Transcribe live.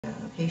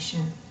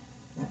patient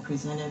that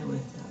presented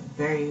with a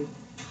very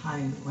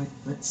high white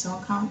blood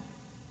cell count.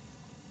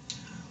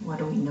 What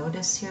do we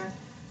notice here?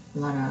 A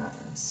lot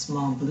of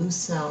small blue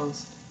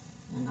cells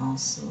and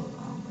also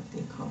what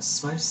they call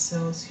smudge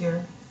cells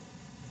here.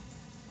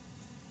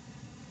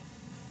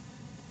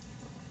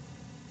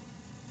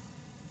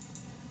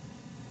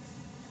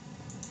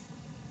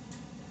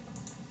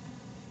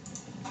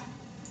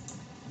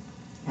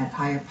 At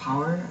higher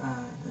power,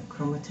 the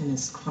chromatin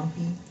is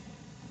clumpy,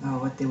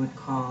 what they would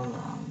call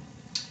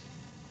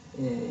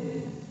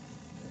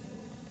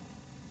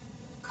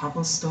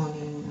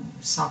cobblestoning,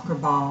 soccer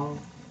ball,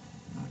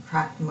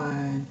 cracked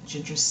mud,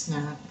 ginger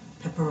snap,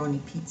 pepperoni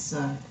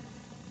pizza,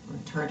 or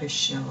tortoise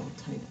shell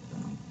type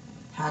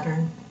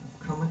pattern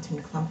of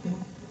chromatin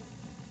clumping.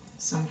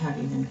 Some have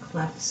even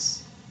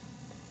clefts,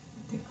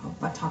 what they call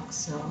buttock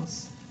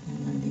cells,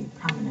 and then the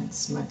prominent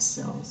smudge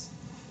cells.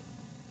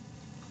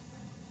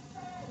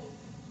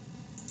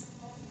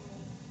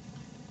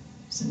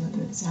 Here's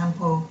another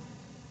example.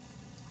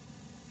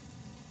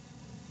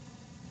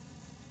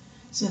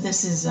 So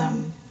this is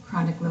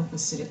chronic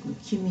lymphocytic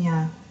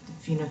leukemia. The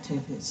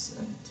phenotype is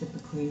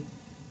typically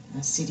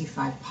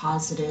CD5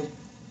 positive.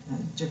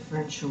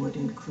 Differential would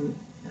include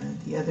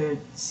the other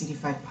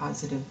CD5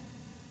 positive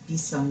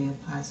B-cell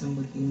neoplasm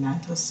would be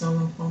mantle cell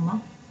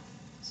lymphoma.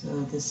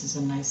 So this is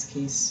a nice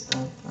case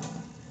of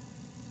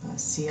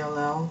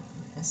CLL or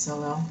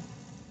SLL.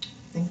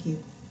 Thank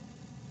you.